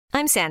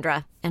I'm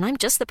Sandra, and I'm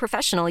just the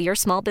professional your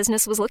small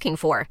business was looking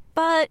for.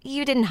 But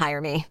you didn't hire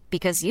me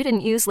because you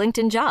didn't use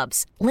LinkedIn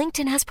Jobs.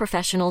 LinkedIn has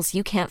professionals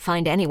you can't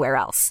find anywhere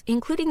else,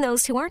 including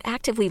those who aren't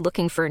actively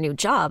looking for a new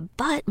job,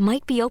 but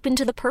might be open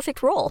to the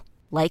perfect role,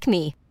 like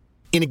me.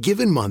 In a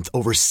given month,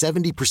 over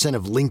 70%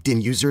 of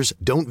LinkedIn users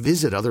don't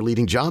visit other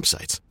leading job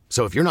sites.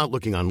 So if you're not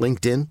looking on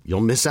LinkedIn,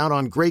 you'll miss out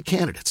on great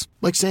candidates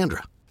like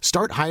Sandra.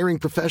 Start hiring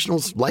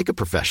professionals like a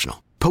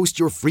professional. Post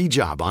your free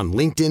job on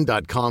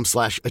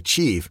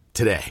linkedin.com/achieve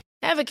today.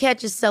 Ever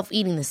catch yourself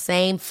eating the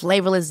same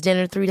flavorless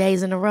dinner 3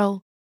 days in a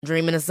row?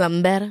 Dreaming of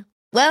something better?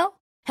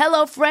 Well,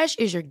 HelloFresh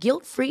is your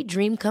guilt-free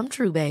dream come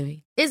true,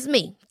 baby. It's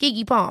me,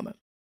 Keke Palmer.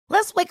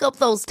 Let's wake up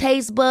those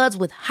taste buds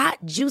with hot,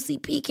 juicy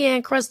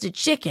pecan-crusted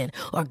chicken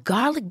or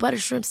garlic butter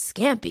shrimp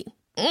scampi.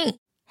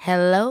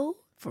 Hello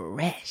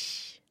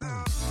Fresh.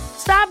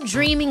 Stop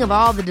dreaming of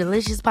all the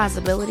delicious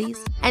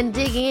possibilities and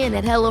dig in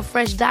at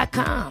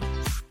HelloFresh.com.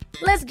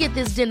 Let's get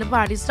this dinner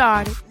party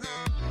started.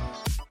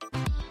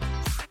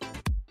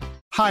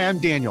 Hi, I'm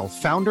Daniel,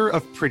 founder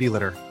of Pretty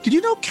Litter. Did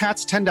you know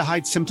cats tend to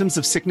hide symptoms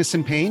of sickness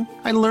and pain?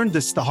 I learned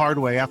this the hard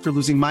way after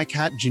losing my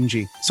cat,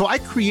 Gingy. So I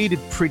created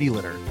Pretty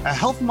Litter, a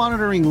health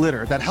monitoring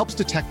litter that helps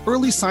detect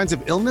early signs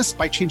of illness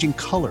by changing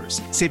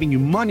colors, saving you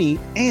money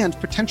and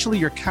potentially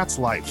your cat's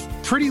life.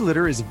 Pretty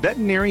Litter is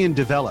veterinarian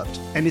developed,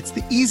 and it's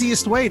the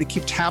easiest way to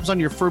keep tabs on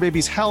your fur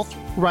baby's health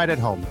right at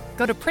home.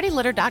 Go to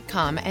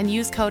prettylitter.com and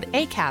use code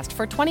ACAST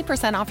for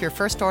 20% off your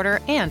first order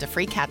and a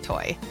free cat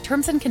toy.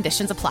 Terms and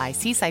conditions apply.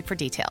 See site for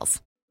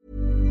details.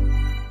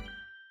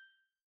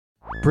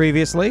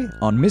 Previously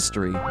on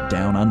Mystery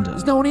Down Under.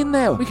 There's no one in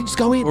there. We can just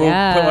go in. We'll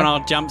put on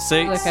our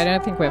jumpsuits. Look, I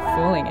don't think we're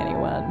fooling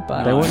anyone,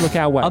 but... They won't look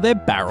our way. Are there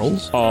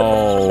barrels?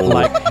 Oh,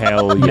 like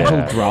hell yeah.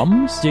 Metal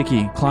drums?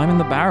 Dicky, climb in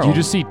the barrel. You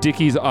just see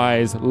Dicky's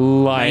eyes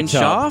light Main up.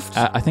 shaft?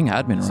 I think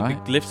admin, right?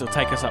 Big lift will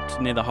take us up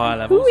to near the higher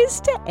levels. Who is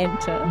to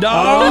enter? No!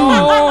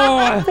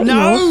 Oh,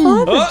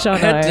 No! Jono.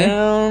 Head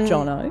down.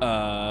 Jono.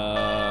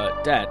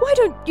 Dad. Why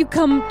don't you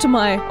come to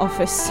my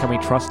office? Can we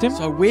trust him?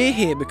 So we're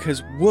here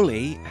because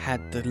Wooly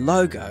had the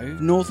logo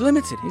North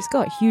Limited. He's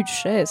got huge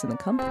shares in the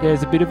company.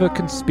 There's a bit of a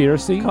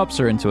conspiracy. Cops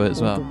are into it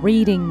as All well. the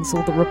readings,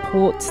 all the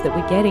reports that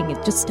we're getting,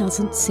 it just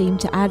doesn't seem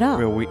to add up.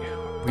 Will, we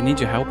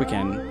need your help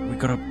again. We've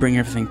got to bring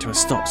everything to a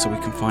stop so we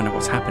can find out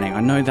what's happening.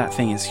 I know that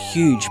thing is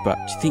huge, but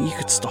do you think you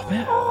could stop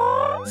it?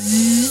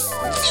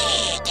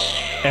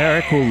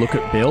 Eric will look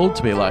at Bill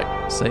to be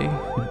like, see,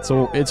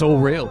 it's all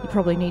real. You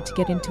probably need to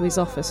get into his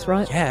office,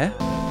 right? Yeah.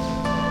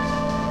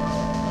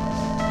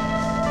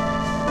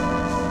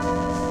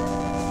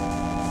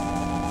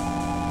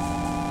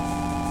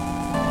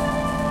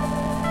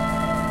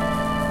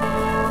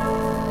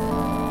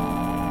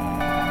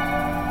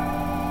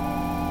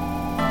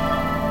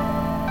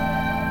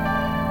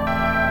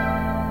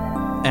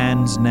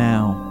 And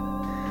now,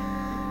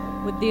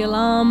 With the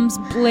alarms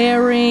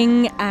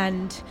blaring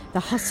and the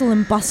hustle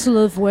and bustle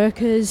of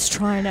workers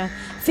trying to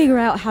figure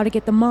out how to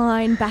get the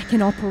mine back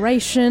in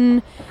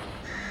operation,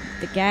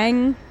 the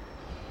gang,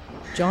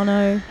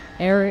 Jono,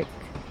 Eric,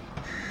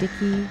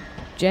 Dicky,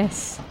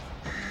 Jess,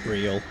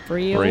 Real.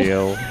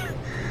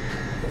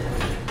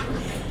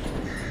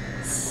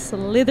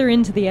 slither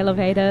into the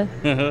elevator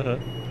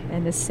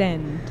and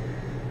ascend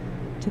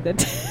to the...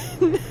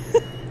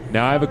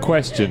 Now I have a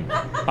question.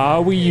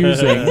 Are we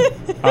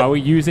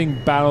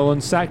using barrel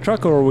and sack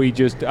truck, or are we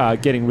just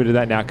getting rid of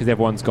that now because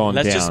everyone's gone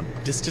down?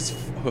 Let's just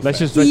run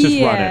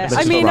it.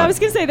 I was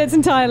going to say that's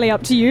entirely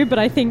up to you, but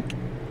I think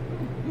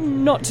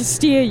not to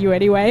steer you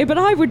anyway, but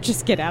I would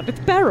just get out with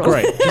the barrel.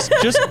 Great.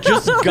 just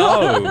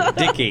go,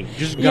 Dicky.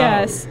 Just go.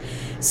 Yes.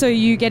 So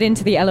you get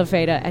into the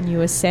elevator and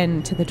you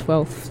ascend to the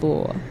 12th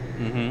floor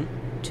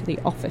to the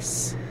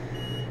office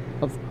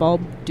of Bob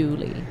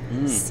Dooley,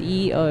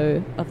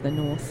 CEO of the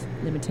North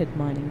Limited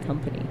Mining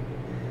Company.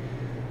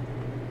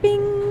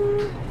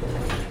 Bing!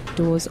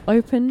 Doors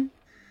open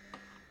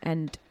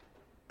and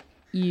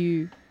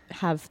you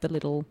have the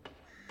little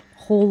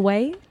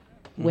hallway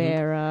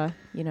where,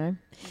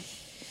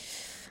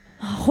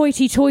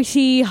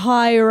 hoity-toity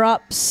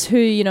higher-ups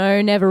who,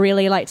 never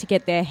really like to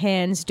get their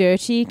hands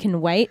dirty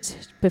can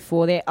wait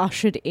before they're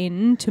ushered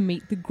in to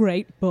meet the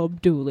great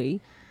Bob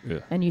Dooley.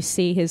 Yeah. And you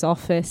see his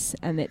office,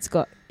 and it's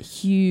got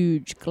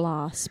huge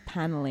glass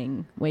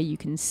paneling where you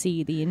can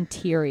see the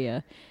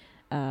interior.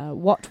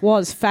 What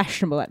was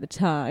fashionable at the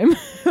time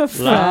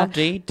for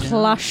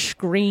plush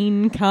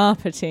green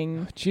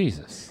carpeting.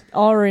 Jesus.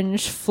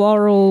 Orange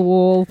floral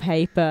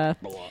wallpaper.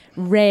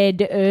 Red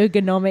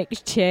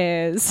ergonomic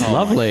chairs. Oh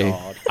lovely.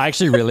 I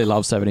actually really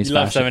love 70s You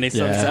love fashion. 70s,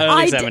 Yeah.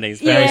 early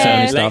 70s. Very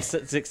 70s Late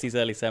stuff. 60s,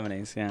 early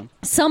 70s, yeah.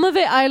 Some of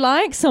it I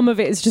like, some of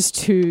it is just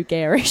too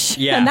garish.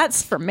 Yeah. And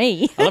that's for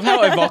me. I love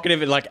how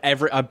evocative it,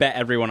 I bet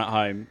everyone at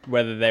home,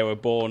 whether they were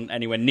born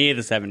anywhere near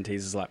the 70s,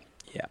 is like,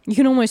 yeah. You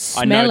can almost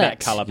smell it. I know that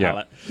colour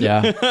palette.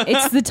 Yeah.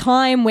 It's the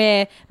time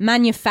where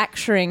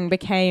manufacturing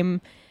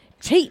became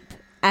cheap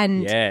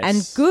and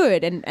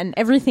good and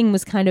everything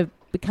was kind of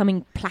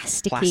becoming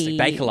plasticky. Plastic,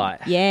 Bakelite.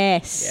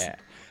 Yes. Yeah.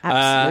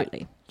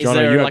 Absolutely. Is Jono,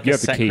 there you like have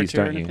a the keys,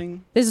 secretary or don't you?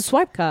 anything? There's a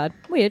swipe card,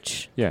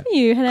 which Yeah.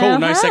 you now Cool,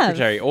 no have.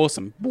 secretary.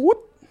 Awesome.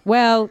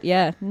 Well,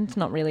 yeah, it's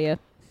not really a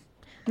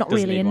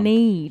Doesn't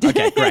need. need one.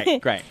 Okay,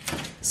 great.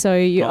 So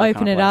you Not that open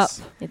kind it of up.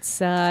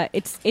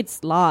 place.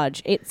 It's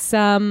large. It's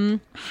how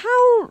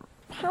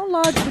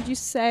large would you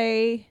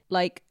say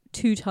like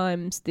 2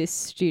 times this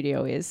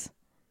studio is?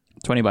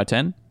 20 by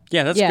 10.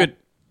 Yeah, that's Yeah. good.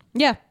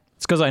 Yeah.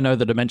 It's because I know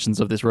the dimensions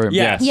of this room.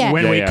 Yes. Yeah.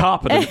 When we Yeah.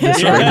 carpeted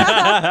this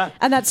room.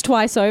 And that's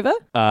twice over.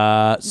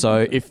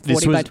 So if this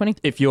 40 by was, 20?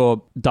 if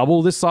you're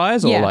double this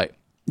size, or Yeah. like,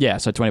 yeah,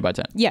 so 20 by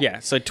 10. Yeah,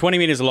 so 20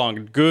 meters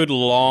long. Good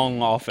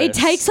long office. It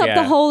takes up Yeah.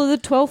 the whole of the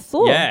 12th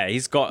floor. Yeah,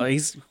 he's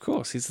of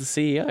course, he's the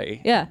CEO.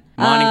 Yeah.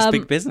 Mining's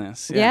big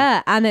business.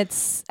 Yeah, and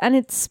it's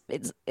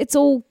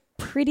all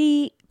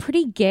pretty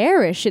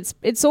garish.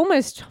 It's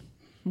almost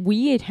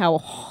weird how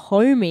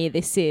homey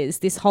this is.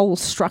 This whole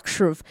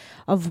structure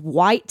of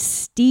white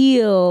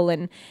steel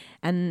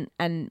and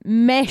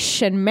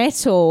mesh and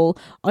metal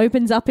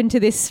opens up into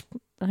this.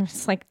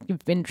 It's like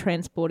you've been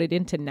transported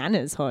into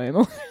Nana's home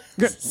or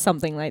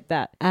something like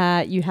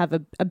that. You have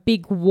a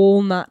big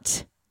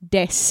walnut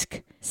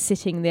desk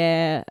sitting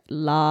there,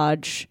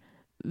 large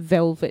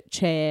velvet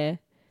chair.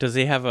 Does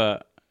he have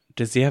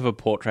a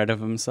portrait of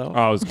himself?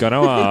 I was going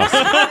to ask.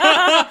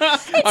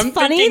 It's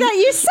funny that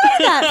you say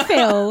that,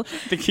 Phil. I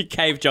think he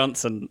Cave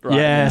Johnson, right?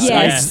 Yes,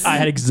 Yes. I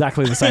had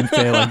exactly the same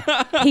feeling.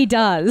 He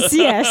does,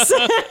 yes.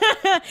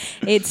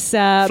 It's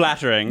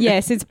Flattering.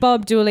 Yes, it's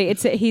Bob Dooley.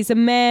 He's a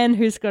man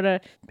who's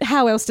got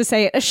how else to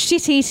say it, a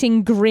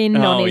shit-eating grin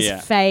on his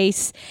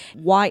face.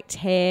 White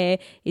hair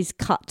is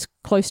cut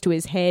close to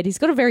his head. He's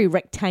got a very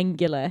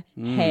rectangular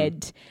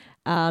head,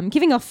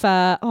 giving off,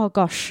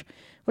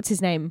 what's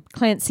his name?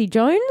 Clancy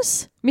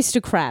Jones?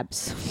 Mr.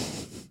 Krabs.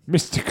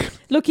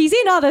 Look, he's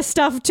in other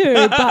stuff too,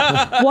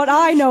 but what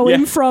I know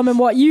him from and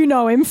what you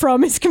know him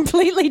from is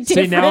completely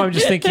different. See, now I'm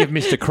just thinking of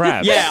Mr.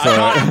 Krabs. Yeah,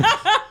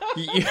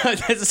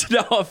 So. there's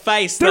not a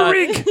face. The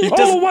rig!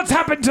 What's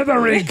happened to the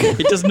rig?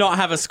 He does not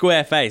have a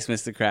square face,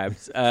 Mr.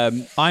 Krabs.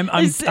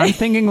 I'm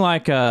thinking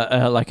like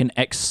an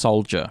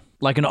ex-soldier,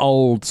 like an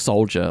old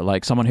soldier,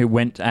 like someone who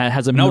went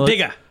has a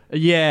digger.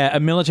 Yeah, a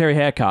military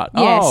haircut.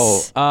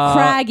 Yes,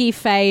 craggy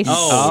face.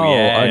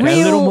 Yeah.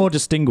 Okay. A little more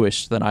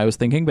distinguished than I was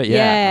thinking, but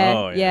yeah.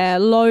 Oh,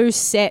 yes. Low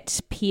set,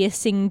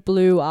 piercing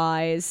blue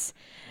eyes,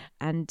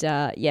 and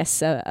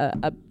yes,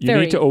 a You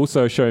very. need to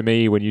also show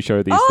me when you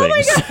show these Oh my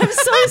things. god, I'm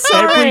so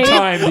sorry. Every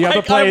time the other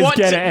I players watch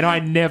get it. it and I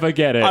never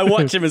get it. I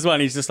watch him as well,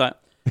 and he's just like,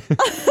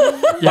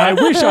 I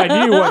wish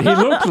I knew what he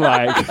looked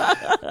like.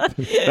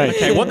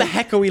 okay, what the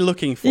heck are we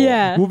looking for?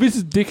 Yeah. Well, this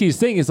is Dickie's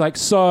thing. Is like,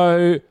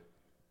 so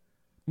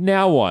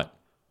now what?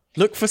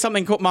 Look for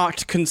something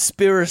marked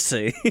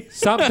conspiracy. Okay,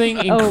 Something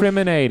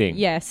incriminating.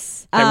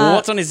 Yes. well,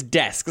 what's on his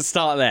desk? Let's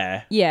start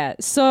there. Yeah.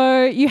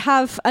 So you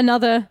have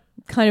another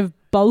kind of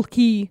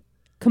bulky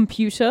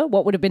computer,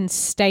 what would have been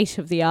state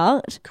of the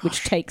art,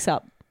 which takes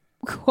up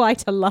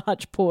quite a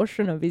large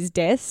portion of his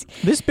desk.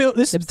 This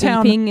The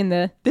town, beeping in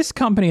the. this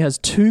company has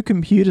 2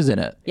 computers in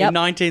it. Yep. In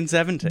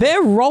 1970.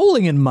 They're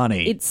rolling in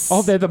money. It's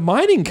They're the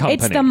mining company.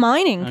 It's the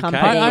mining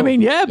company. I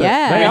mean, yeah, but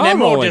Yeah. They I mean, are they're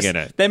more rolling just, in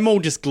it. They're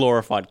more just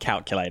glorified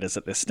calculators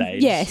at this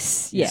stage.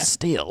 Yes. Yes.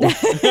 still.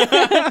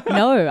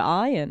 No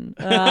iron.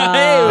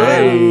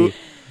 Hey.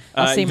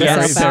 I'll see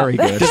very, myself out. very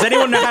good. Does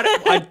anyone know how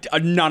to?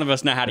 none of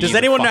us know how to. Does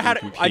anyone know how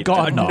to?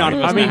 God, no. None of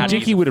us I know mean, how to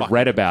Dickie use would a have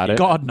read about it.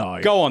 God,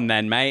 no. Go on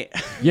then, mate.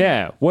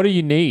 Yeah. What do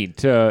you need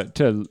to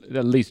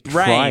at least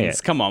try Brains.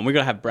 it? Come on, we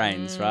gotta have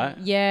brains, right?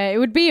 Yeah, it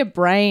would be a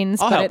brains,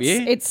 I'll but help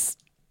you. it's.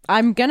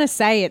 I'm gonna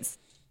say it's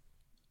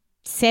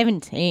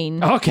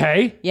 17.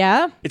 Okay.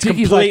 Yeah. It's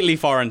Dickie's completely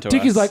foreign to us.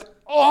 Dickie's like,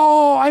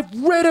 oh, I've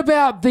read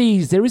about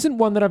these. There isn't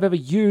one that I've ever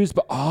used,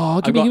 but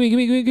give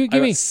me. I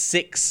got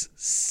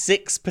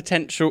six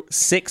potential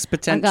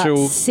I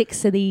got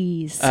 6 of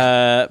these.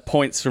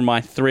 points from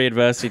my 3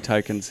 adversity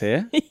tokens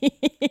here.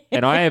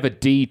 And I have a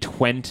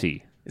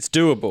D20. It's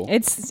doable.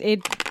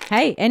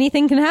 Hey,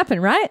 anything can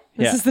happen, right?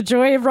 This Yeah. is the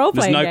joy of role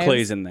There's playing. no games.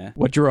 clues in there.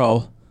 What'd you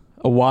roll?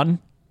 A 1?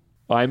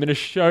 I'm going to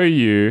show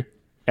you,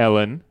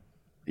 Ellen.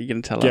 You're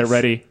gonna tell Get us.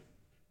 ready.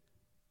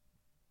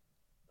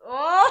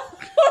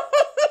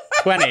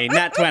 20,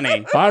 nat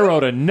 20. I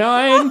rolled a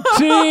 19,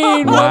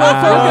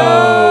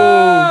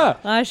 Wow.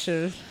 motherfucker! I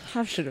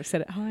should have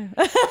said it higher.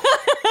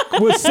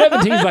 Well,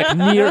 17 is like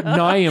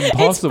nigh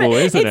impossible,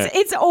 isn't it?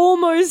 It's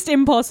almost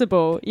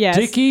impossible. Yes.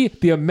 Dickie,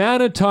 the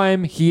amount of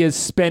time he has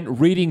spent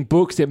reading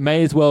books, it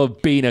may as well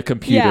have been a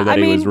computer that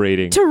he was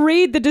reading. To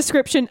read the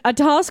description, a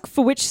task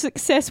for which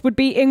success would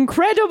be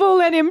incredible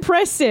and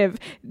impressive.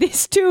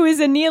 This too is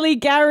a nearly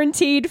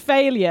guaranteed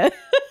failure.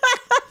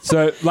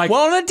 So, like,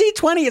 Well, on a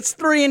D20, it's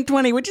 3 and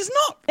 20, which is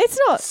not It's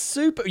not.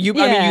 super. I mean,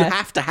 Yeah. you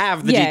have to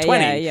have the Yeah,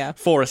 D20 yeah.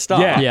 for a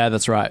start. Yeah. Yeah,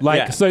 that's right. like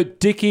Yeah. so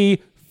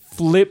Dickie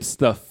flips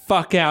the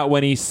fuck out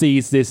when he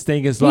sees this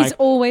thing. Is He's like,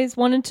 always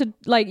wanted to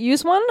like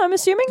use one, I'm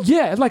assuming.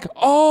 yeah, like,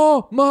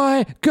 oh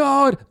my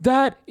God,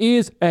 that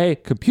is a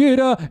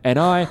computer and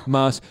I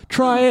must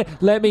try it.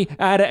 Let me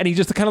add it. And he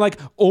just kind of like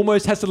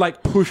almost has to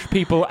like push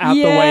people out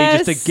the way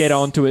just to get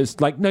onto it.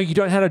 It's like, no, you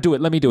don't know how to do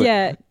it. Let me do it.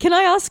 Yeah. Can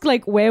I ask,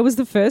 like, where was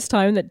the first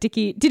time that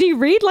Dickie... Did he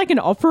read, like, an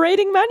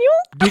operating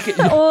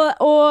manual?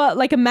 or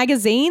like, a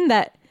magazine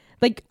that...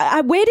 Like,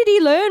 where did he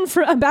learn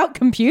about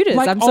computers?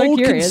 Like I'm so old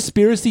curious.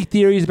 conspiracy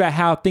theories about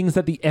how things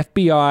that the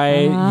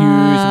FBI use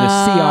and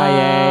the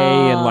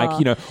CIA and like,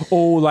 you know,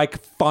 all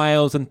like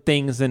files and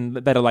things and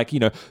that are like, you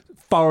know,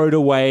 furrowed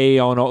away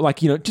on,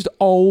 like, you know, just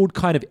old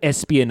kind of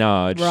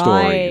espionage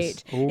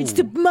stories. It's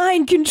the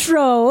mind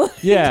control.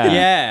 Yeah.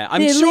 Yeah,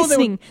 I'm They're sure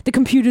listening. The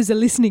computers are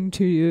listening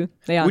to you.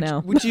 They are now.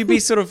 Would you be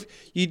sort of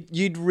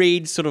you'd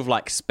read sort of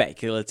like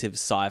speculative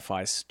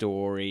sci-fi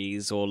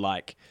stories or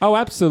like Oh,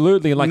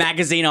 absolutely. Like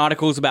magazine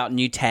articles about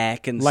new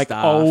tech and like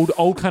stuff.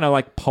 old kind of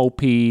like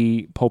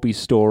pulpy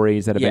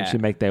stories that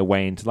eventually make their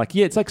way into like,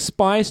 yeah, it's like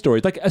spy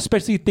stories, like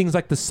especially things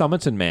like the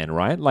Somerton Man,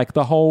 right? Like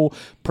the whole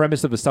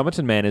premise of the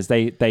Somerton Man is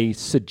they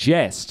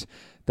suggest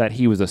that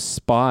he was a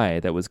spy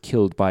that was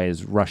killed by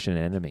his Russian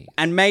enemy.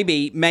 And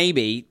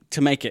maybe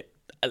to make it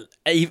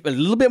a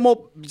little bit more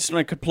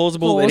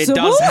plausible that it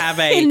does have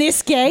a in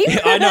this game.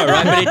 I know,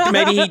 right? But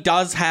maybe he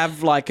does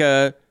have like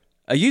a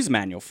user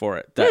manual for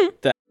it.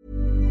 That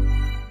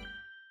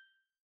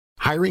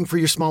Hiring for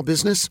your small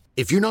business?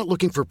 If you're not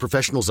looking for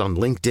professionals on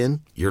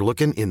LinkedIn, you're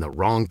looking in the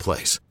wrong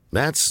place.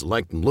 That's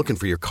like looking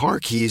for your car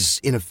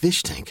keys in a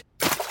fish tank.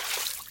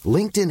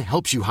 LinkedIn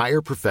helps you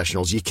hire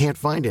professionals you can't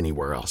find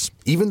anywhere else,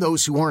 even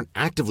those who aren't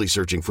actively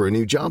searching for a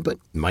new job but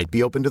might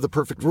be open to the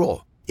perfect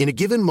role. In a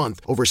given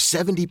month, over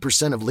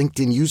 70% of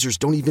LinkedIn users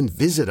don't even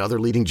visit other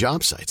leading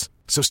job sites.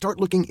 So start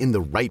looking in the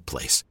right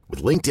place.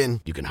 With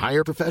LinkedIn, you can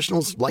hire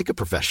professionals like a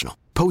professional.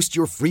 Post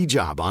your free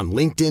job on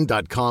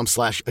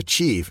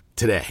linkedin.com/achieve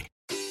today.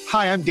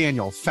 Hi, I'm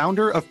Daniel,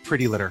 founder of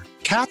Pretty Litter.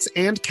 Cats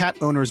and cat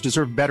owners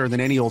deserve better than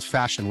any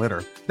old-fashioned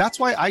litter. That's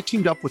why I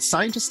teamed up with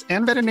scientists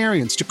and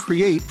veterinarians to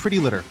create Pretty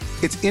Litter.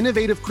 Its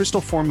innovative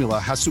crystal formula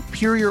has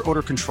superior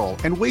odor control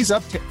and weighs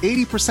up to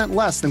 80%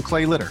 less than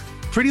clay litter.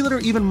 Pretty Litter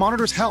even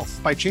monitors health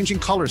by changing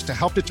colors to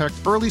help detect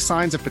early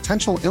signs of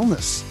potential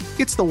illness.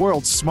 It's the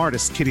world's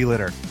smartest kitty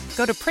litter.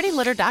 Go to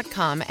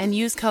prettylitter.com and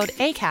use code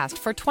ACAST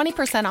for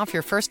 20% off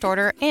your first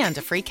order and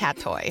a free cat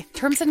toy.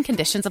 Terms and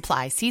conditions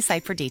apply. See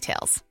site for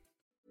details.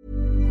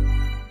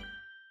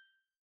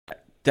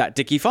 that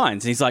Dickie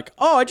finds. And he's like,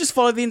 oh, I just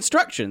followed the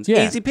instructions.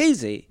 Yeah. Easy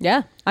peasy.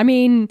 Yeah. I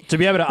mean... To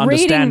be able to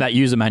understand that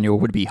user manual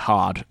would be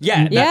hard.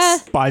 Yeah. Yeah.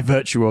 By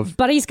virtue of...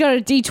 But he's got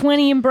a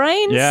D20 in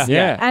brains. Yeah.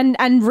 Yeah.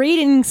 And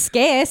reading's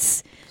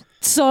scarce.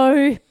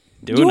 So...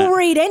 You'll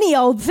read any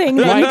old thing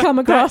that you come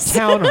across.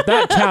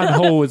 That town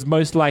hall has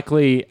most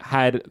likely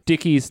had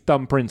Dickie's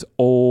thumbprints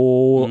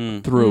all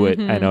through it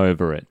and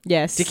over it.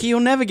 Yes. Dickie,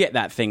 you'll never get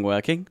that thing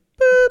working.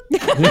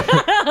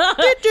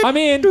 I'm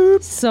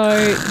in. So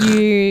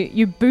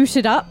you boot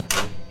it up.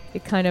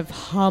 It kind of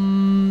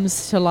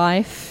hums to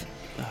life.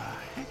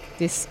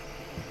 This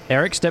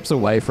Eric steps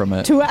away from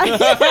it. you've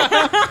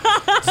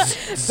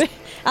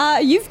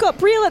got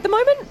Brielle at the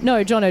moment?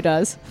 No, Jono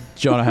does.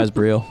 Jono has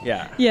Brielle.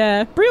 Yeah.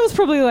 Yeah, Brielle's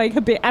probably like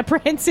a bit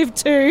apprehensive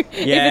too, if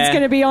it's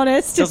going to be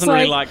honest. Doesn't it's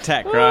really like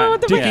tech, right? what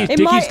the fuck?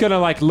 Dickie's going to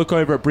like look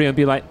over at Brie and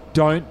be like,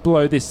 don't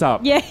blow this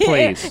up, Yeah,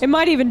 please. it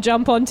might even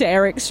jump onto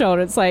Eric's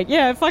shoulder. It's like,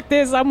 yeah, fuck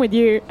this, I'm with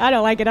you. I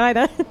don't like it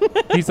either.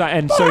 He's like,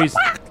 and so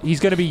he's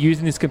going to be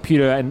using this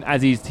computer, and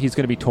as he's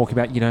going to be talking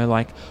about,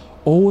 like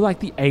all like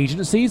the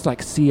agencies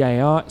like CIA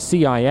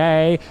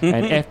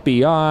and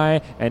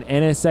FBI and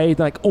NSA,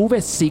 like all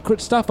their secret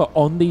stuff are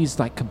on these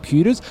like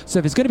computers. So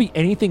if there's going to be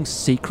anything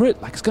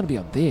secret, like it's going to be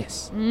on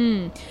this.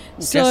 So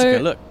Jessica,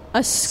 look.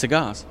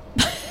 Cigars.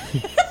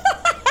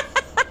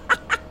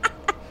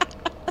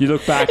 You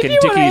look back and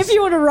if Dickie's...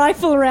 you want to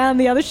rifle around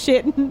the other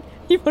shit and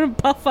you want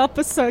to puff up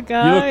a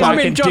cigar. You look back I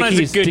mean, and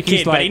Jono's a good Dickie's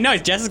kid, like, but he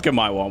knows Jessica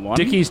might want one.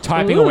 Dickie's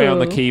typing away on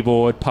the Ooh.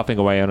 keyboard, puffing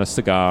away on a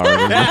cigar.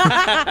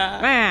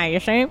 You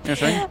see? I don't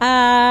know,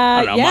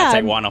 I yeah. might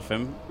take one off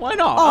him. Why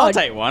not? Oh, I'll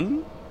take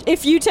one.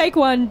 If you take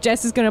one,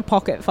 Jess is going to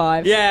pocket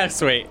 5. Yeah,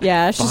 sweet.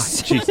 Yeah,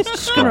 she's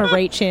just going to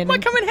reach in.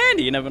 Might come in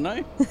handy, you never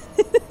know.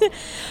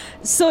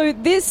 So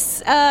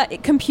this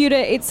computer,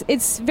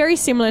 it's very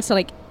similar to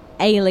like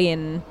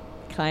Alien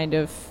kind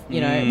of,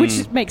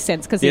 which makes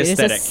sense because The it is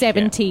a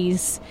aesthetic,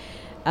 70s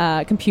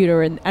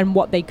computer and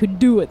what they could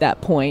do at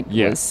that point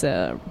was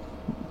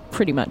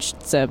pretty much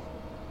it's a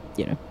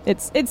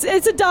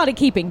a data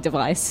keeping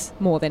device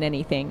more than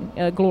anything,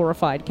 a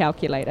glorified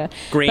calculator.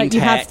 Green but you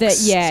text.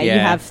 have you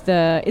have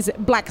the is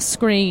it black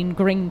screen,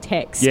 green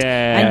text,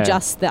 and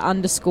just the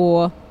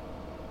underscore,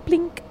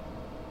 blink,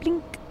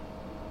 blink,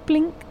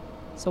 blink.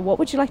 So what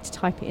would you like to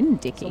type in,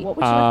 Dickie?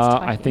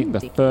 I think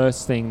the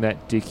first thing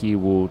that Dickie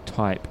will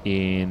type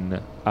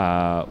in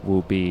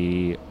will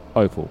be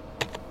Opal.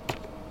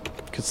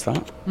 Good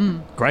start.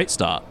 Great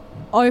start.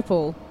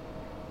 Opal.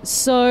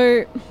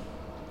 So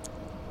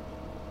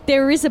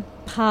there is a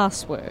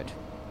password.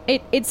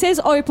 It says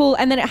opal,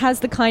 and then it has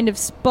the kind of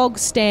bog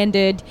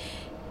standard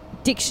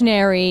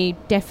dictionary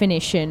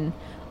definition.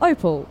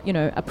 Opal,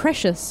 a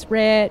precious,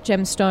 rare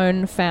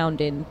gemstone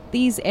found in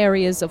these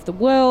areas of the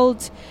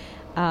world,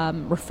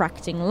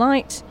 refracting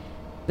light.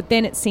 But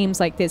then it seems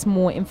like there's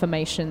more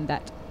information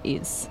that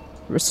is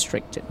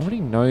restricted. I already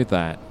know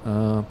that.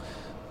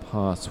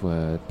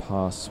 Password.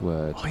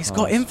 Oh, he's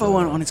got info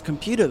on his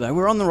computer, though.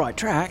 We're on the right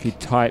track. He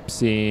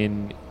types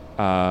in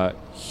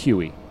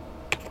Huey.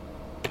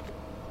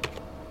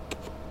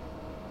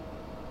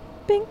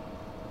 Bing.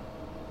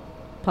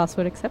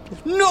 Password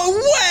accepted. No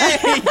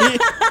way!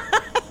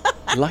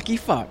 Lucky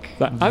fuck.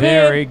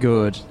 Very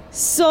good.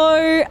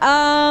 So,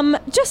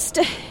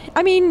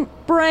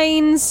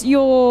 brains,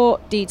 your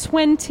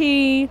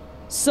D20.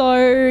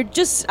 So,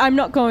 I'm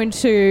not going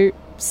to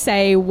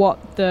say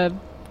what the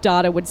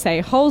data would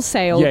say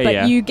wholesale,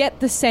 but you get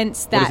the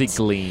sense that... What does he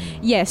glean?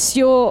 Yes,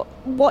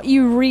 what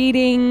you're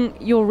reading,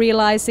 you're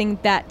realizing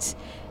that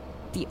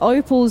the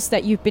opals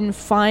that you've been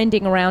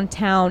finding around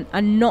town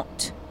are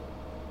not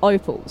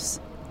opals.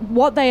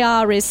 What they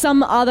are is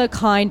some other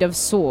kind of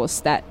source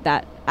that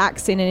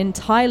acts in an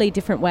entirely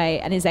different way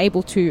and is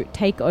able to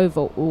take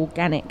over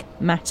organic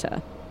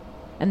matter.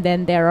 And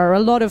then there are a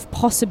lot of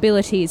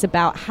possibilities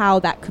about how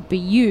that could be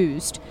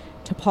used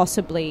to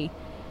possibly...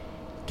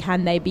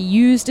 Can they be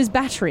used as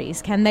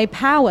batteries? Can they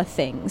power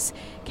things?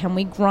 Can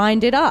we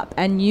grind it up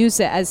and use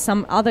it as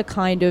some other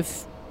kind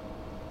of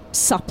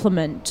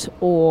supplement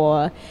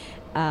or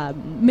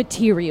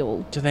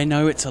material? Do they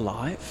know it's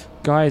alive?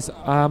 Guys,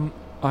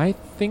 I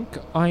think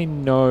I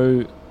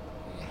know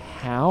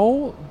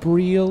how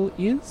Brielle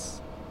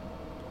is.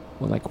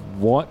 Or,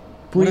 what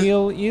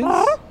Brielle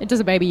is. It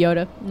does a Baby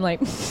Yoda.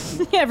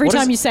 Every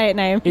time you say its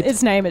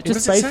name, it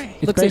just looks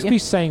It's basically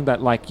saying that,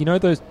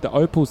 the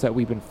opals that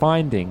we've been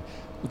finding,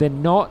 they're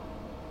not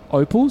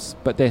opals,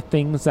 but they're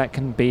things that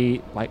can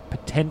be,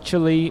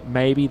 potentially,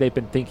 maybe they've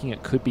been thinking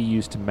it could be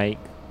used to make,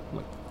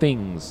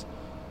 things.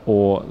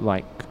 Or,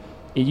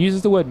 it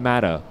uses the word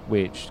matter,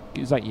 which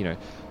is,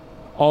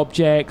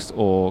 objects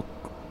or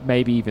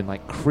maybe even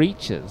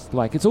creatures.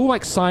 It's all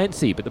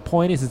sciencey, but the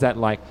point is that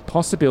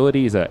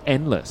possibilities are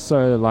endless.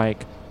 So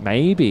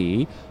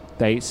maybe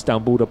they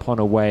stumbled upon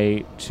a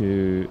way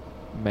to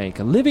make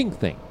a living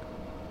thing,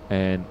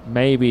 and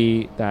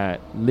maybe that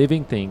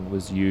living thing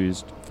was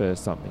used for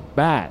something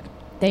bad.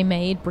 They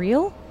made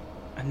Brielle,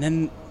 and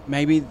then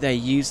maybe they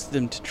used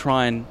them to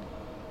try and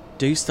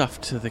do stuff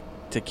to the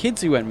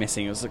kids who went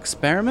missing. It was an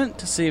experiment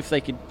to see if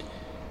they could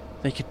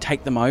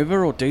take them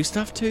over or do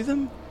stuff to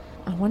them.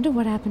 I wonder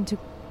what happened to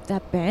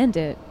that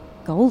bandit,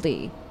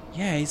 Goldie.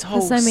 Yeah, his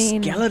whole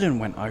skeleton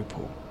went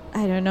opal.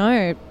 I don't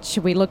know.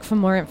 Should we look for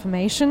more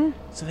information?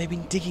 So they've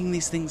been digging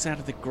these things out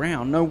of the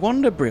ground. No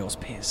wonder Brielle's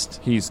pissed.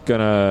 He's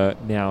gonna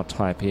now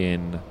type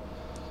in...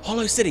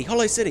 Hollow City.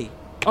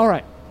 All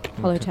right.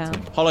 Hollow Town.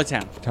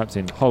 Types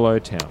in Hollow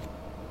Town.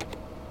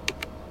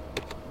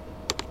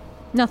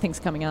 Nothing's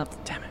coming up.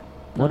 Damn it.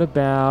 What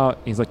about...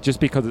 He's just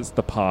because it's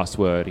the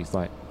password, he's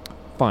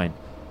fine.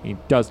 He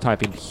does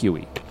type in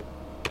Huey.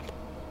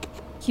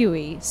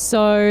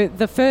 So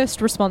the first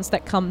response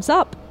that comes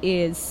up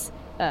is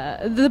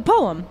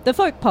the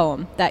folk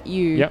poem that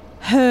you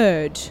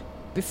heard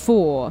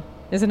before.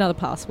 There's another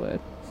password.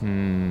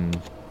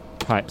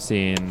 Types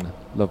in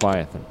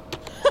Leviathan.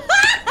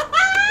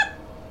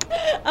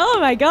 Oh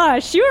my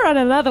gosh, you were on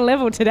another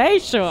level today,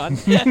 Sean.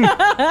 Was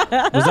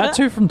that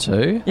 2 from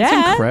 2? Yeah.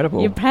 That's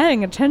incredible. You're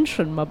paying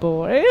attention, my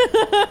boy.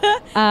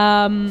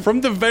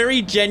 From the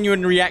very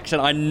genuine reaction,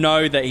 I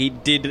know that he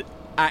did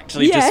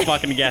actually just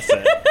fucking guess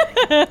it.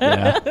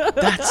 Yeah.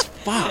 That's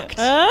fucked.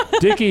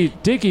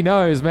 Dicky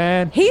knows,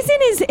 man. He's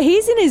in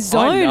his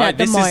zone at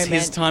the moment. This is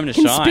his time to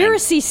shine.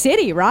 Conspiracy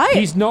City, right?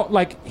 He's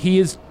not he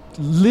is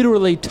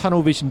literally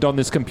tunnel visioned on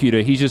this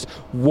computer. He's just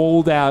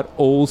walled out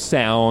all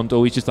sound,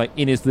 or he's just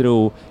in his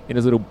little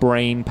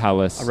brain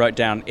palace. I wrote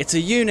down, it's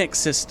a Unix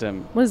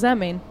system. What does that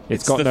mean?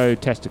 It's got no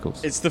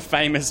testicles. It's the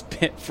famous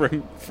bit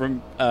from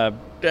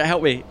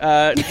help me,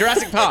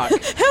 Jurassic Park.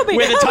 Help me,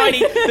 where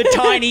the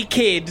tiny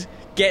kid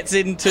gets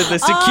into the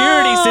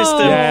security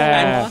system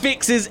and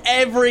fixes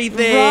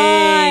everything.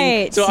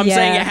 Right. So I'm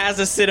saying it has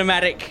a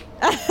cinematic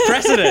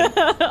precedent.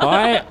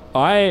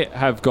 I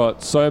have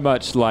got so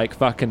much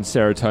fucking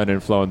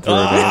serotonin flowing through me.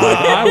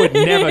 I would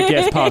never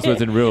guess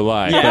passwords in real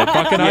life. But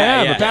fucking I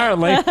am,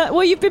 apparently.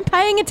 Well, you've been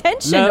paying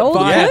attention. All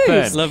the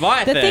clues.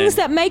 Leviathan. The things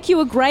that make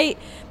you a great...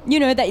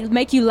 that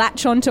make you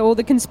latch onto all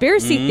the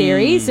conspiracy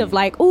theories of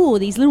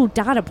these little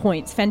data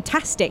points,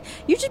 fantastic.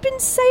 You've just been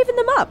saving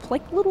them up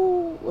like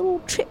little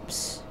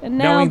trips. And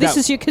now this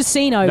is your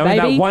casino, knowing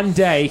baby. that one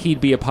day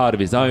he'd be a part of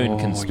his own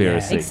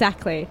conspiracy. Yeah.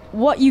 Exactly.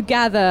 What you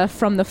gather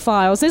from the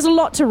files, there's a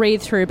lot to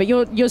read through, but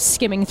you're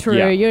skimming through.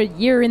 Yeah.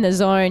 You're in the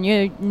zone.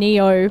 You're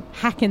Neo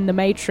hacking the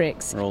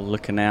Matrix. We're all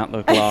looking out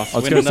the glass I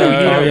was window. going to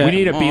say, we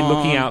need to be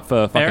looking out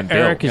for fucking Bill.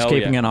 Eric is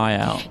keeping an eye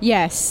out.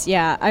 Yes,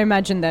 yeah. I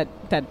imagine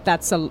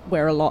that's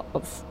where a lot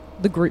of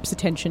the group's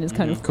attention is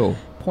kind of cool.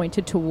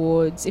 pointed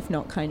towards, if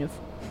not kind of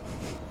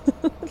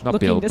Not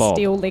looking Bill, to Bob.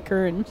 steal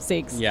liquor and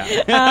cigs. Yeah.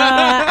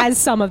 As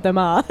some of them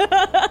are.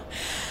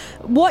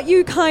 What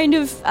you kind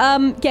of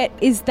get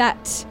is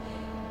that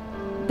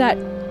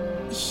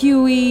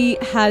Huey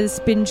has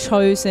been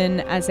chosen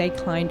as a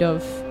kind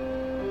of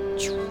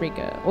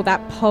trigger, or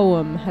that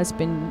poem has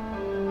been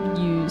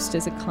used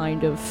as a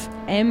kind of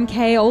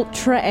MK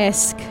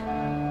Ultra-esque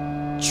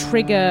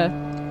trigger.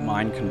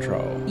 Mind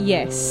control.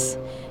 Yes.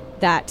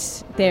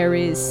 That there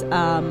is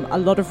a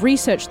lot of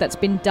research that's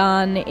been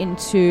done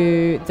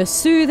into the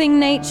soothing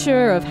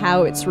nature of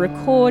how it's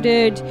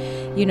recorded,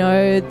 you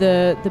know,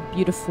 the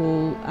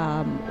beautiful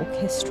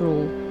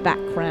orchestral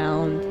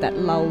background that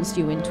lulls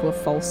you into a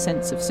false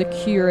sense of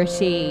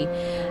security.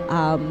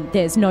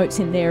 There's notes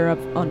in there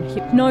on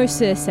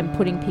hypnosis and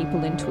putting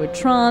people into a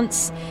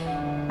trance.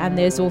 And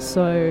there's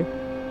also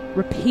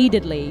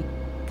repeatedly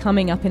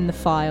coming up in the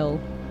file,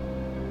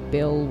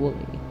 Bill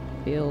Woolley,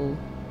 Bill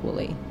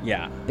Woolley.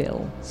 Yeah.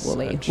 Bill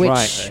Woolley, Such which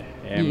Right.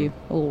 you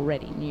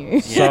already knew.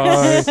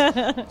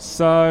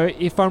 So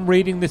if I'm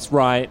reading this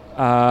right,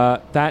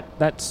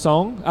 that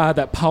song,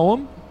 that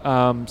poem,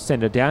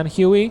 Send Her Down,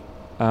 Huey,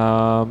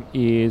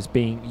 is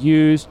being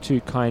used to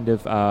kind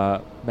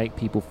of make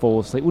people fall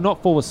asleep. Well,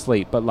 not fall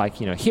asleep, but like,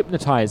 you know,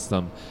 hypnotize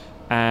them.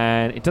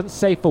 And it doesn't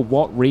say for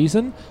what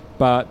reason,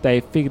 but they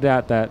figured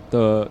out that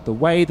the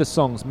way the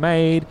song's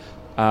made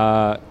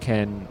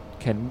can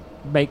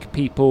make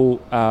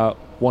people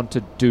want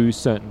to do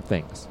certain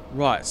things.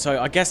 Right,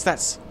 so I guess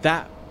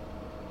that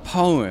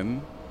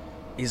poem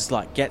is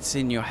like gets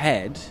in your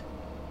head,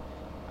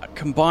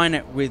 combine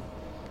it with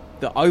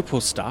the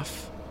opal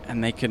stuff,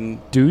 and they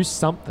can Do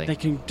something. they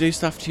can do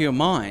stuff to your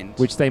mind.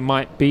 Which they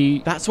might be...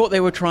 That's what they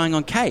were trying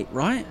on Kate,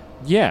 right?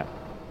 Yeah.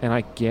 And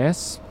I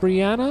guess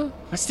Brianna?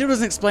 That still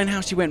doesn't explain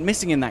how she went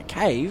missing in that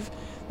cave.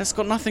 That's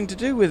got nothing to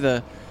do with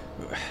a...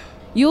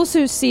 You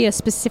also see a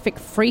specific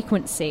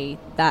frequency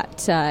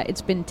that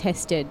it's been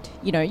tested.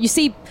 You know, you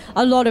see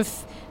a lot of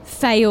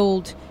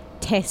failed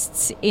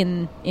tests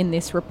in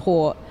this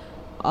report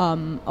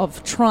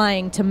of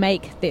trying to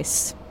make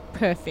this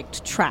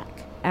perfect track.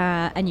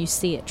 And you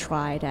see it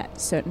tried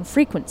at certain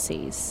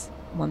frequencies.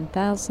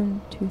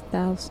 1,000,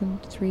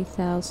 2,000,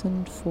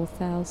 3,000,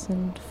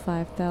 4,000,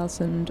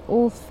 5,000,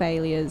 all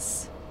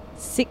failures.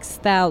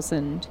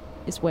 6,000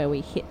 is where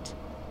we hit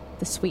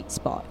the sweet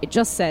spot. It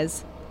just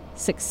says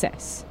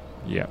success.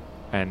 Yeah.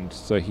 And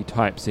so he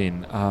types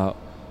in,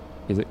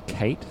 is it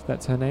Kate?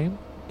 That's her name?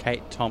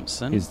 Kate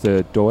Thompson. Is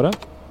the daughter?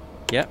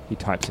 Yep. He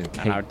types in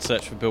Kate. And I would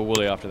search for Bill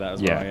Woolley after that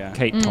as well, yeah.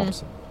 Kate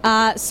Thompson.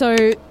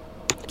 So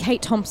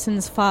Kate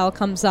Thompson's file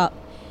comes up.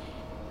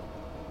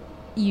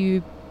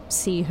 You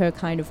see her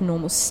kind of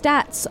normal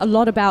stats, a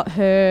lot about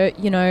her,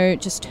 you know,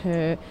 just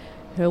her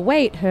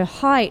weight, her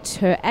height,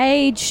 her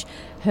age,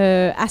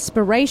 her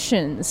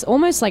aspirations,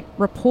 almost like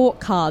report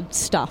card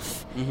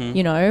stuff.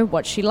 You know,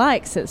 what she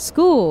likes at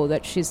school,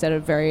 that she's a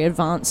very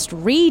advanced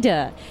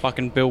reader.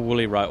 Fucking Bill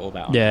Woolley wrote all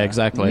that on Yeah, there.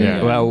 exactly.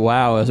 Yeah. Well,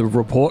 wow, as a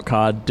report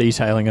card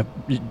detailing a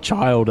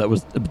child that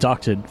was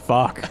abducted.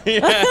 Fuck.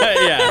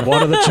 Yeah.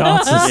 What are the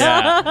chances?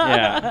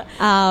 Yeah.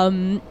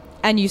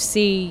 And you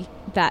see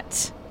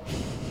that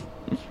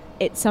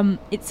it's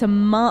a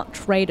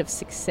marked rate of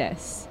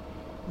success.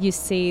 You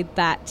see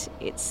that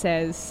it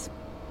says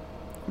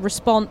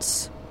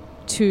response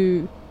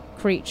to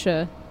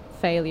creature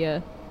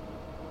failure,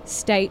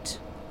 state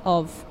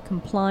of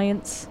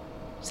compliance,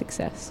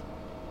 success.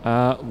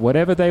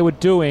 Whatever they were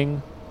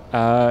doing,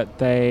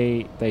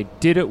 they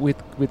did it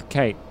with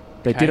Kate.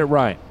 They did it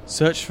right.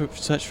 Search for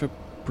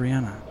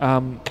Brianna.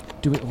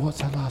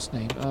 What's her last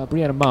name?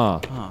 Brianna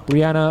Ma. Ah.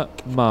 Brianna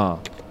Ma.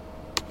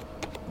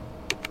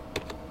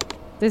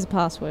 There's a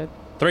password.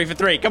 3 for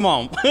 3, come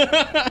on.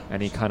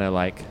 And he kind of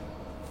like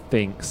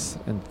thinks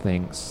and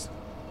thinks.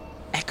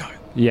 Echo.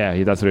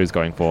 Yeah, that's what he was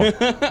going for.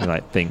 He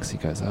like thinks. He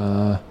goes,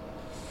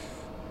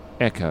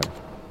 Echo.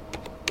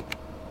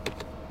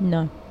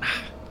 No.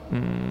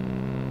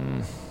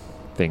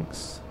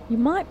 Thinks. You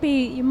might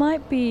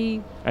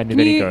be. And then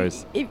he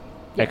goes, Yeah.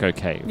 Echo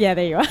Cave. Yeah,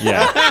 there you are.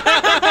 Yeah.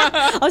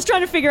 I was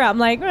trying to figure out. I'm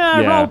like,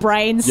 Yeah. roll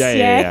brains.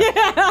 Yeah.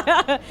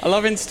 I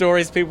love in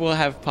stories people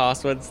have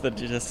passwords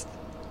that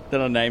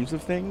are names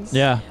of things.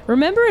 Yeah.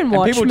 Remember in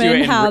And people do it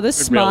Watchmen in how real the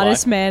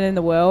smartest life. man in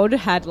the world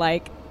had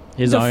like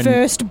His the own.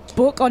 first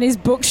book on his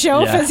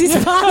bookshelf Yeah. as his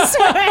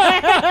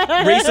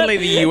password? Recently,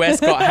 the US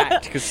got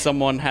hacked because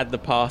someone had the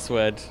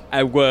password,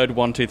 a word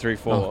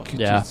 1234. Oh,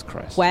 Yeah. Jesus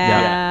Christ.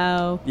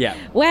 Wow. Yeah.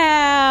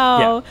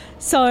 Wow.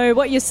 So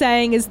what you're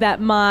saying is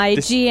that my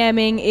This-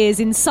 GMing is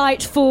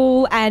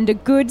insightful and a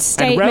good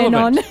statement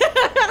on... relevant.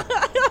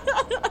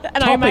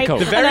 And I make- Topical.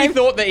 The The very and I-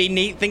 thought that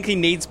think he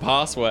needs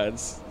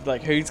passwords,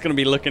 like who's going to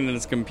be looking at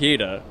his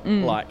computer?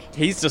 Like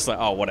he's just like,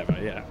 oh, whatever,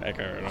 yeah,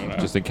 Echo.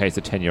 Just in case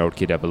a 10-year-old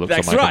kid ever looks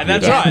That's on my right.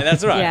 That's computer. right.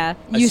 That's right. Yeah.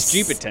 A You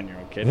stupid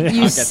 10-year-old kid. You can't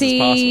guess his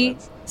see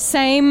passwords.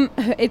 same,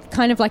 it's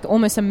kind of like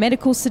almost a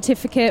medical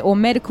certificate or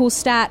medical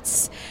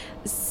stats.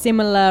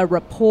 similar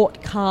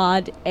report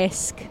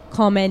card-esque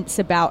comments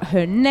about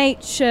her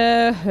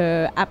nature,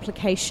 her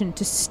application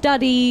to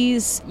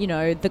studies, you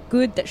know, the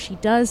good that she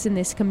does in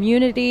this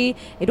community.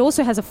 It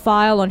also has a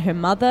file on her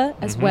mother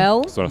as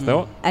well. That's what I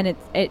thought. And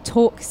it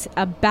talks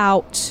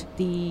about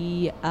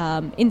the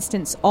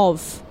instance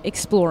of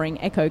exploring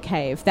Echo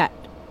Cave, that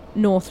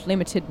North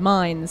Limited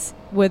Mines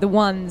were the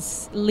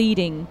ones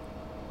leading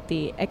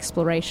the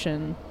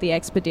exploration, the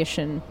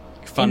expedition.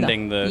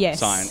 Funding the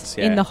science,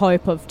 yeah. In the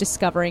hope of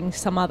discovering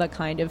some other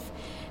kind of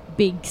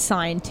big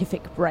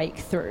scientific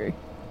breakthrough.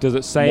 Does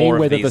it say More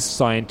of whether the these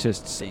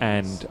scientists things.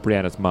 and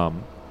Brianna's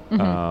mum,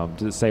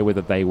 does it say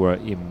whether they were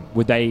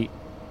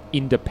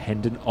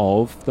independent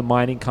of the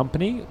mining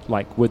company?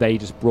 Like, were they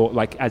just brought,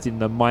 like, as in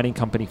the mining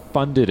company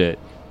funded it,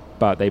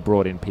 but they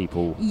brought in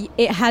people?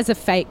 It has a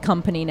fake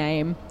company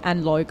name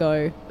and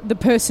logo. The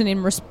person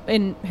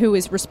in who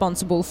is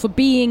responsible for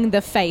being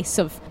the face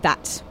of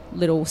that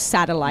little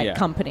satellite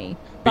company.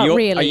 But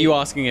really, are you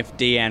asking if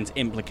Deanne's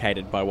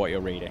implicated by what you're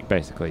reading?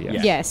 Basically,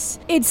 yes. Yes,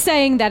 it's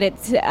saying that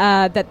it's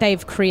that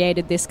they've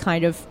created this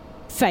kind of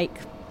fake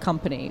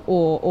company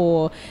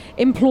or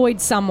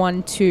employed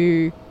someone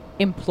to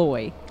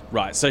employ.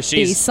 Right, so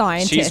these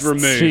scientists. she's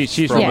removed.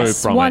 She's from removed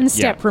Yes, from one it.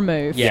 step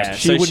removed. Yeah,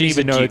 She so wouldn't she's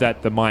even a know dupe.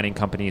 that the mining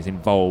company is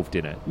involved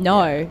in it.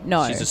 No.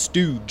 She's a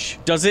stooge.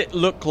 Does it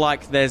look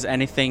like there's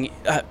anything...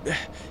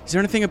 is there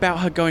anything about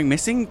her going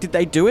missing? Did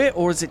they do it,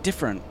 or is it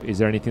different? Is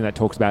there anything that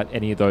talks about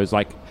any of those,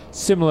 like,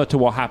 similar to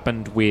what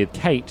happened with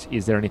Kate?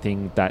 Is there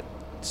anything that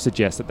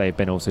suggests that they've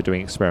been also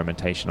doing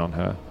experimentation on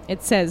her?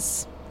 It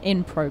says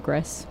in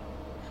progress.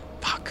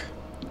 Fuck.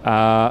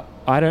 I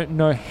don't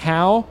know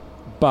how,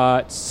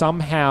 but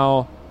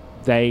somehow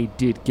they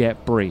did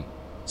get Bree.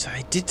 So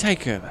they did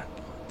take her then.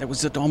 That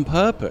was it on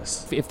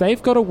purpose. If they've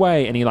got a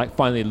way, and he like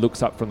finally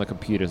looks up from the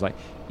computers, like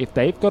if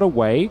they've got a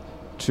way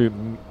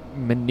to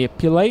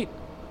manipulate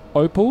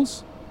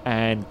opals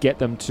and get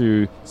them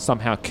to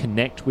somehow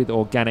connect with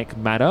organic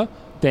matter,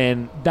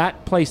 then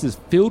that place is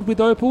filled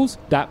with opals.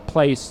 That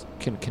place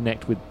can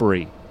connect with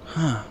Bree.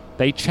 Huh.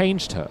 They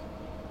changed her.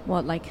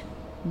 What, like,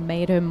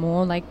 made her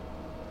more like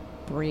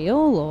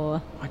Brielle,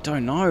 or I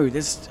don't know.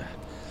 There's...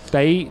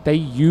 They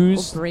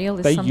use Brielle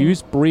is they something-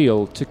 use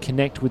Brielle to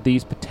connect with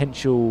these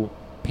potential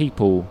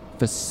people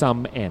for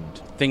some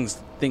end.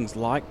 Things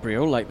like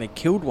Brielle, like they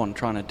killed one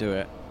trying to do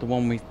it. The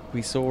one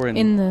we saw in...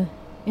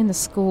 in the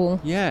school.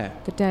 Yeah.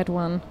 The dead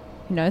one.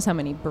 Who knows how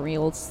many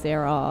Brielles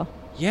there are?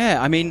 Yeah,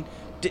 I mean,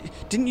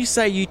 didn't you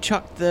say you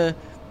chucked the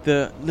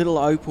little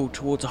opal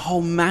towards a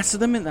whole mass of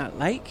them in that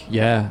lake?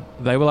 Yeah,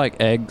 they were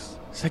like eggs.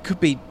 So there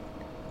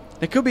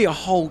could be a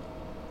whole,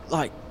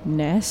 like...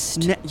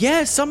 Nest?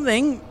 Yeah,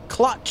 something.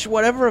 Clutch,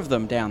 whatever of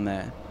them down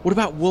there. What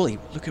about Wooly?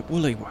 Look at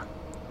Wooly.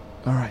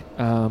 All right,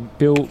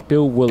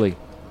 Bill Woolley.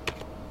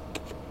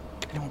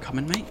 Anyone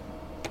coming, mate?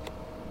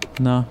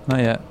 No, not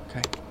yet.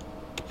 Okay.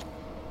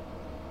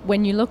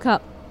 When you look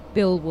up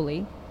Bill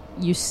Woolley,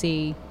 you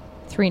see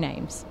 3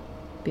 names.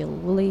 Bill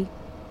Woolley,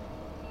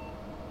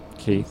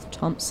 Keith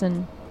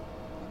Thompson,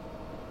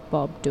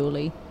 Bob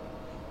Dooley.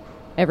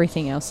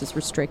 Everything else is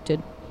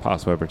restricted.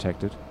 Password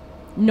protected.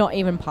 Not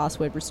even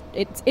password.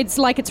 It's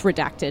like it's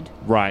redacted.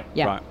 Right.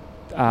 Yeah. Right.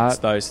 It's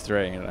those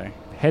 3, you know.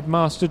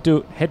 Headmaster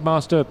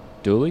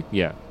Dooley.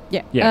 Yeah.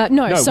 Yeah. Yeah.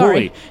 No,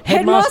 sorry. Woolley.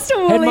 Headmaster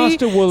Woolley.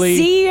 Headmaster Woolley.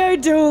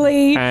 CEO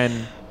Dooley.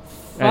 And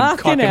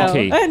Fucking hell.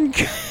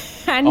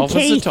 Keith. And Officer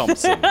Keith.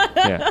 Thompson.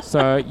 Yeah.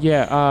 So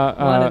yeah.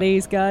 One of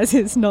these guys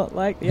is not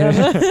like the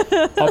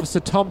other.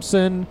 Officer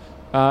Thompson,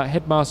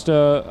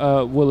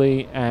 Headmaster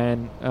Woolley,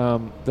 and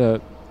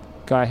the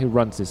guy who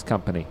runs this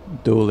company.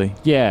 Dooley.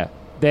 Yeah.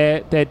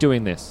 They're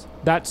doing this.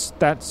 That's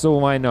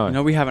all I know.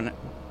 No, we haven't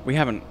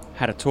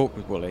had a talk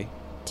with Wooly.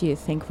 Do you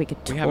think we could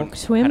We talk haven't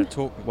to him? had a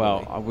talk with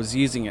Wooly. I was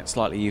using it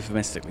slightly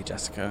euphemistically,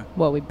 Jessica.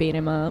 Well, we beat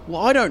him up.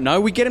 Well, I don't know.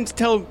 We get him to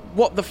tell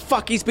what the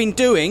fuck he's been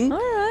doing. All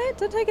right,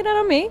 don't take it out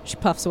on me. She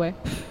puffs away.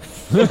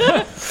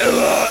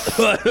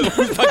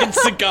 Fucking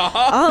cigar.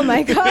 Oh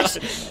my gosh,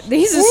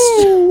 these are.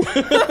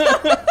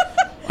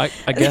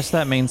 I guess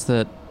that means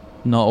that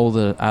not all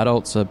the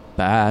adults are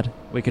bad.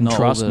 We can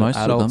trust most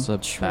adults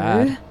True. are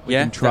bad. We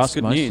Yeah, can trust that's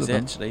good most news, of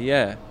them. actually,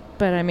 yeah.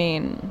 But I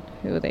mean,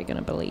 who are they going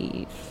to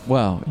believe?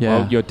 Well,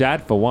 yeah. Well, your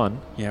dad for one.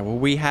 Yeah, well,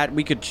 we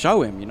could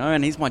show him, you know,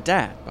 and he's my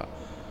dad, but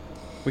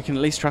we can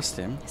at least trust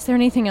him. Is there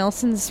anything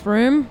else in this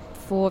room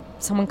before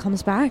someone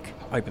comes back?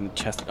 Open the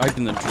chest,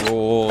 open the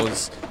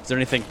drawers. Is there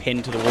anything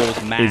pinned to the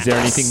walls? Maps, Is there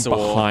anything or...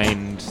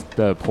 behind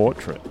the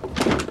portrait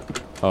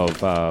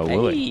of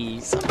Woolley? Hey,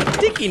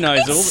 Dickie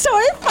knows all. So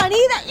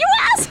funny that you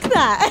ask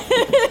that.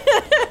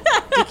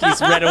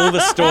 Dickie's read all the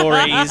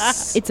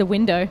stories. It's a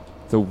window.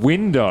 The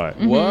window.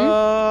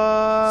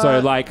 What?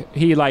 So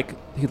he's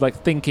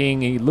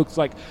thinking. He looks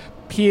like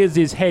peers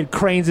his head,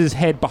 cranes his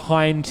head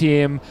behind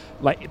him,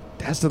 like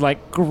has to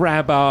like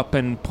grab up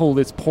and pull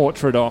this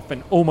portrait off,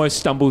 and almost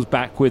stumbles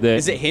back with it.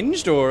 Is it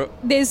hinged or?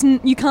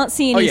 You can't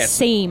see any yes.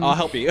 seam. I'll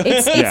help you.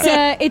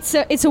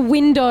 It's a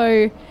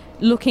window.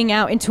 looking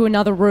out into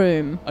another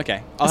room.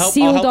 Okay, A I'll help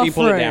sealed-off you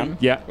pull it room. down.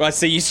 Yeah. I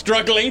see you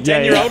struggling, Yeah,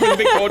 10-year-old with a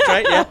big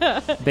portrait. Yeah.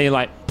 Then he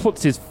like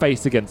puts his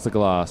face against the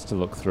glass to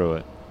look through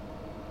it.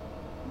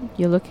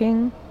 You're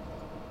looking.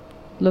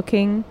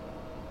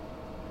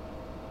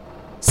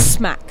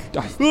 Smack.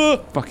 I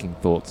fucking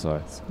thought so.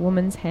 It's a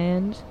woman's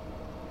hand,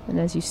 and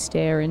as you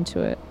stare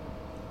into it,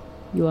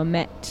 you are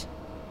met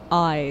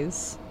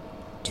eyes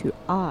to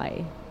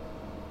eye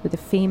with a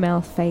female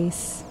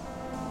face,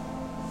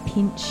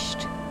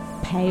 pinched,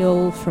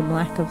 pale from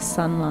lack of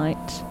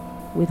sunlight,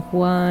 with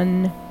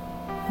one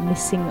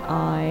missing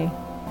eye,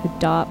 her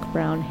dark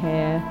brown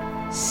hair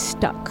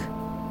stuck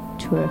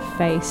to her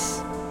face,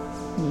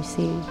 and you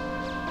see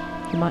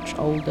the much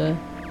older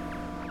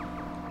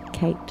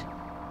Kate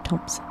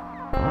Thompson.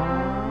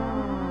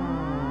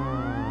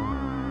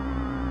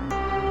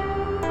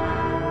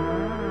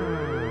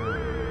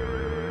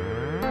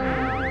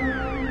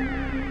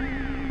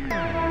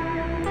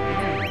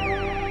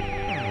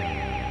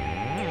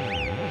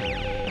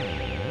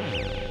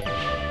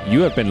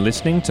 You have been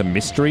listening to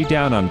Mystery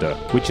Down Under,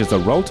 which is a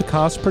Roll to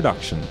Cast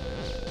production.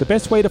 The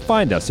best way to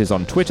find us is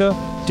on Twitter,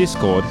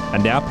 Discord,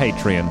 and our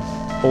Patreon.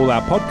 All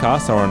our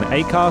podcasts are on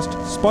Acast,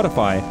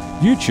 Spotify,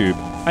 YouTube,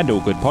 and all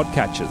good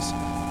podcatchers.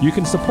 You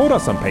can support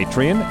us on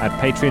Patreon at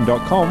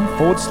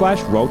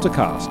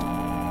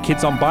patreon.com/rolltocast.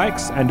 Kids on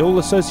Bikes and all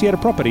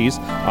associated properties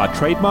are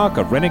trademark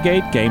of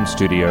Renegade Game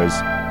Studios.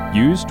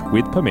 Used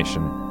with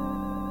permission.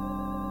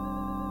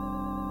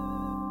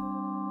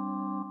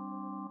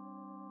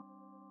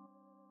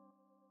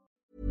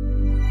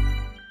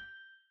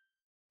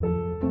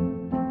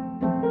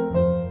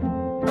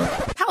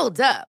 Hold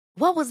up.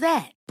 What was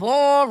that?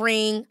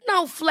 Boring.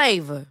 No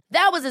flavor.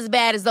 That was as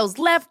bad as those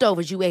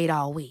leftovers you ate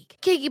all week.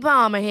 Keke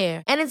Palmer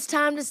here, and it's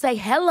time to say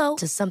hello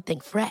to something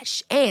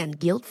fresh and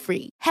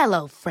guilt-free.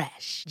 Hello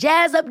Fresh.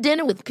 Jazz up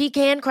dinner with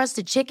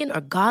pecan-crusted chicken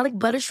or garlic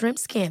butter shrimp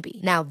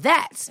scampi. Now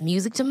that's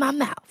music to my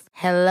mouth.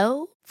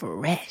 Hello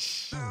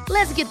Fresh.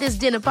 Let's get this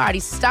dinner party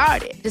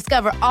started.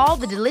 Discover all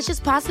the delicious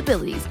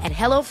possibilities at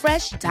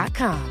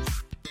hellofresh.com.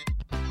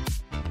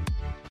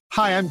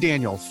 Hi, I'm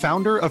Daniel,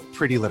 founder of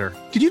Pretty Litter.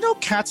 Did you know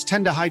cats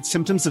tend to hide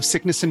symptoms of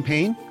sickness and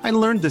pain? I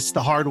learned this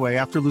the hard way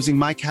after losing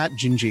my cat,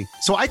 Gingy.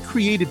 So I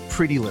created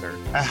Pretty Litter,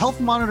 a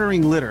health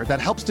monitoring litter that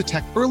helps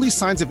detect early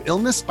signs of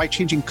illness by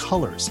changing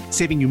colors,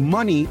 saving you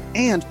money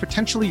and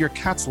potentially your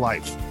cat's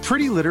life.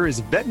 Pretty Litter is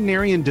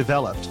veterinarian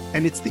developed,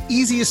 and it's the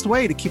easiest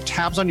way to keep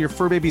tabs on your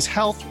fur baby's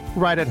health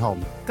right at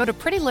home. Go to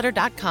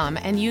prettylitter.com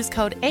and use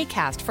code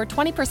ACAST for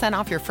 20%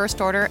 off your first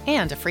order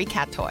and a free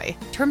cat toy.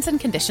 Terms and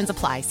conditions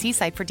apply. See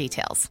site for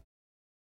details.